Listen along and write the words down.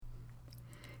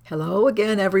Hello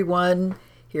again, everyone.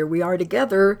 Here we are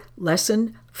together,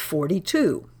 lesson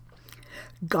 42.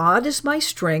 God is my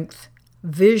strength,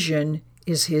 vision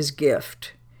is his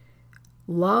gift.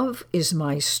 Love is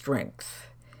my strength,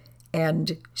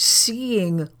 and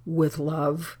seeing with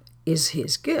love is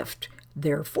his gift.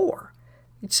 Therefore,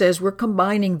 it says we're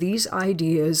combining these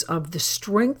ideas of the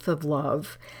strength of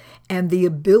love and the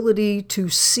ability to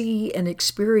see and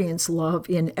experience love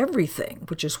in everything,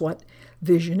 which is what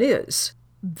vision is.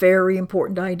 Very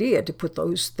important idea to put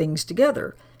those things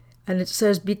together. And it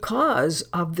says because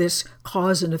of this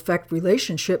cause and effect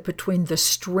relationship between the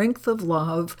strength of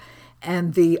love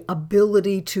and the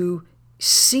ability to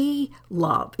see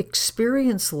love,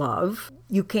 experience love,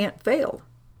 you can't fail.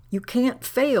 You can't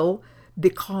fail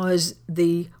because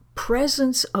the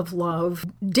presence of love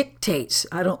dictates,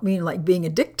 I don't mean like being a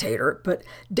dictator, but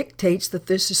dictates that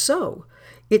this is so.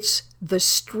 It's the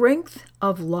strength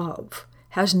of love.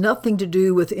 Has nothing to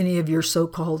do with any of your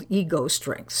so-called ego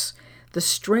strengths. The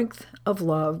strength of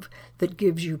love that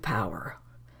gives you power.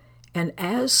 And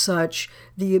as such,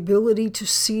 the ability to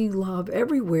see love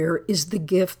everywhere is the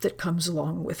gift that comes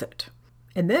along with it.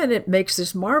 And then it makes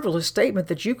this marvelous statement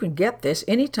that you can get this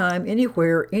anytime,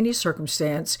 anywhere, any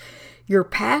circumstance. Your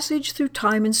passage through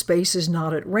time and space is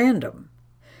not at random.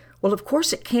 Well, of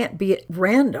course it can't be at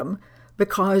random,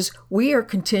 because we are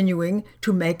continuing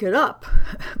to make it up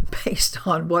based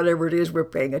on whatever it is we're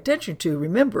paying attention to.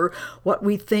 Remember, what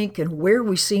we think and where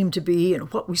we seem to be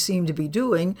and what we seem to be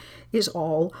doing is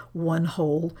all one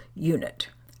whole unit.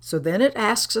 So then it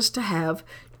asks us to have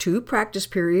 2 practice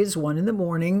periods, one in the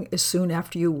morning as soon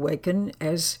after you awaken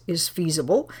as is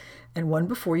feasible, and one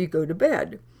before you go to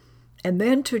bed. And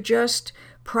then to just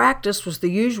practice was the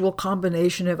usual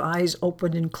combination of eyes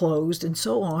open and closed and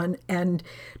so on, and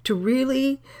to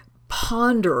really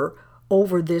ponder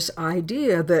over this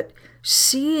idea that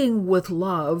seeing with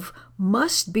love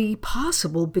must be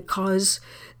possible because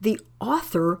the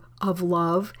author of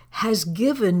love has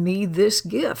given me this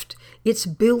gift. It's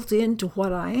built into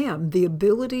what I am, the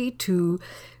ability to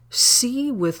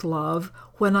see with love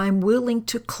when I'm willing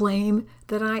to claim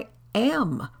that I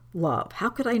am love. How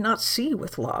could I not see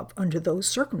with love under those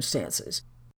circumstances?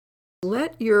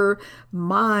 Let your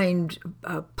mind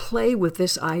play with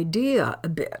this idea a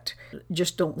bit.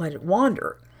 Just don't let it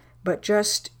wander. But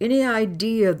just any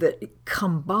idea that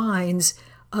combines,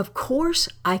 of course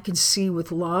I can see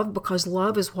with love because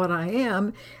love is what I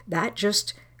am, that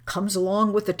just comes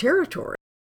along with the territory.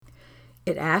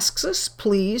 It asks us,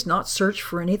 please not search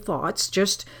for any thoughts,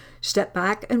 just step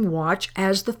back and watch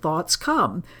as the thoughts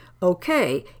come.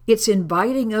 Okay, it's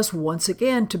inviting us once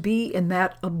again to be in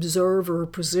that observer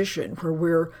position where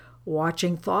we're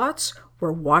watching thoughts,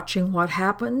 we're watching what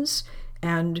happens,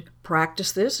 and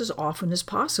practice this as often as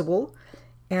possible.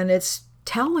 And it's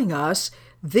telling us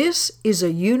this is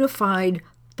a unified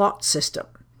thought system.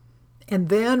 And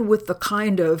then with the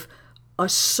kind of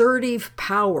assertive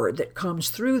power that comes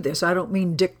through this, I don't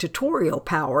mean dictatorial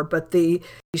power, but the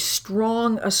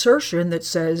strong assertion that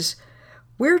says,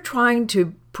 we're trying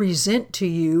to present to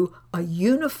you a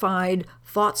unified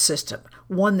thought system,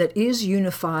 one that is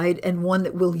unified and one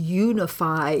that will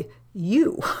unify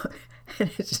you.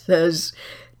 And it says,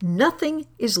 nothing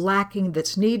is lacking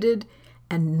that's needed,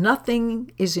 and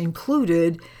nothing is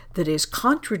included that is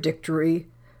contradictory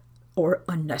or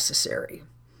unnecessary.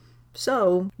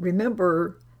 So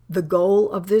remember, the goal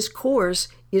of this course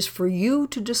is for you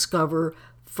to discover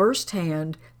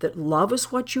firsthand that love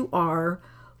is what you are,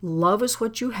 love is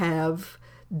what you have.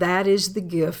 That is the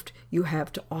gift you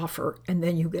have to offer, and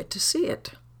then you get to see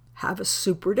it. Have a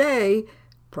super day.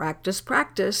 Practice,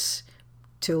 practice.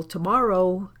 Till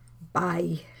tomorrow.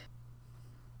 Bye.